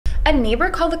A neighbor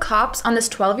called the cops on this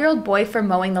 12-year-old boy for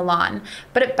mowing the lawn,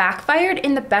 but it backfired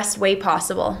in the best way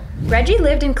possible. Reggie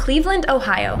lived in Cleveland,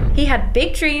 Ohio. He had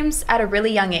big dreams at a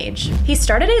really young age. He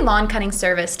started a lawn cutting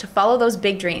service to follow those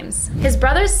big dreams. His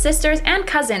brothers, sisters, and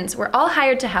cousins were all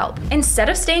hired to help. Instead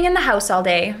of staying in the house all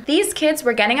day, these kids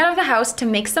were getting out of the house to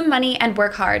make some money and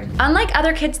work hard. Unlike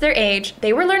other kids their age,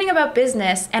 they were learning about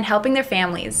business and helping their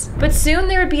families. But soon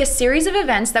there would be a series of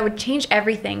events that would change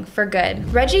everything for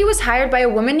good. Reggie was hired by a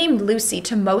woman named Lucy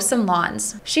to mow some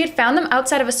lawns. She had found them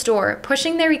outside of a store,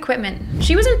 pushing their equipment.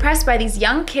 She was impressed by these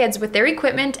young kids with their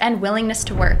equipment and willingness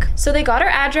to work, so they got her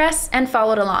address and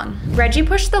followed along. Reggie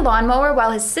pushed the lawnmower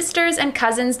while his sisters and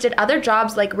cousins did other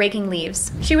jobs like raking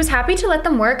leaves. She was happy to let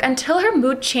them work until her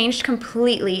mood changed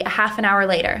completely a half an hour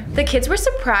later. The kids were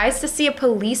surprised to see a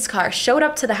police car showed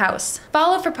up to the house.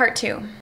 Follow for part 2.